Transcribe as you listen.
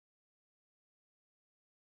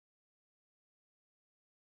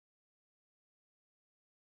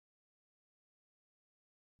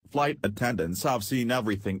Flight attendants have seen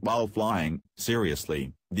everything while flying.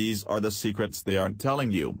 Seriously, these are the secrets they aren't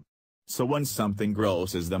telling you. So when something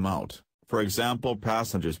grosses them out, for example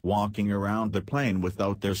passengers walking around the plane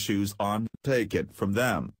without their shoes on, take it from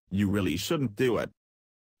them, you really shouldn't do it.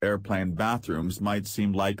 Airplane bathrooms might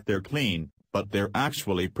seem like they're clean, but they're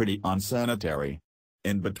actually pretty unsanitary.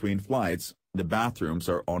 In between flights, the bathrooms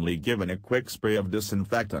are only given a quick spray of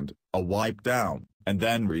disinfectant, a wipe down, and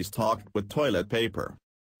then restocked with toilet paper.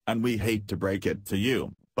 And we hate to break it to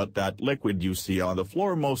you, but that liquid you see on the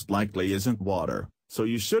floor most likely isn't water, so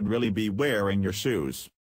you should really be wearing your shoes.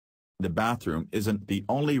 The bathroom isn't the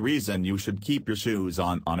only reason you should keep your shoes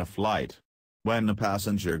on a flight. When a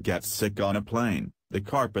passenger gets sick on a plane, the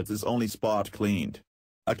carpet is only spot cleaned.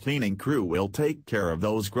 A cleaning crew will take care of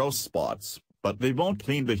those gross spots, but they won't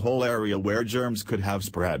clean the whole area where germs could have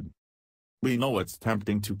spread. We know it's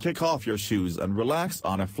tempting to kick off your shoes and relax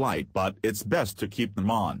on a flight, but it's best to keep them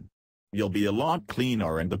on. You'll be a lot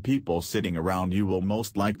cleaner and the people sitting around you will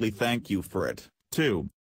most likely thank you for it, too.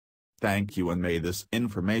 Thank you, and may this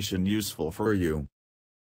information useful for you.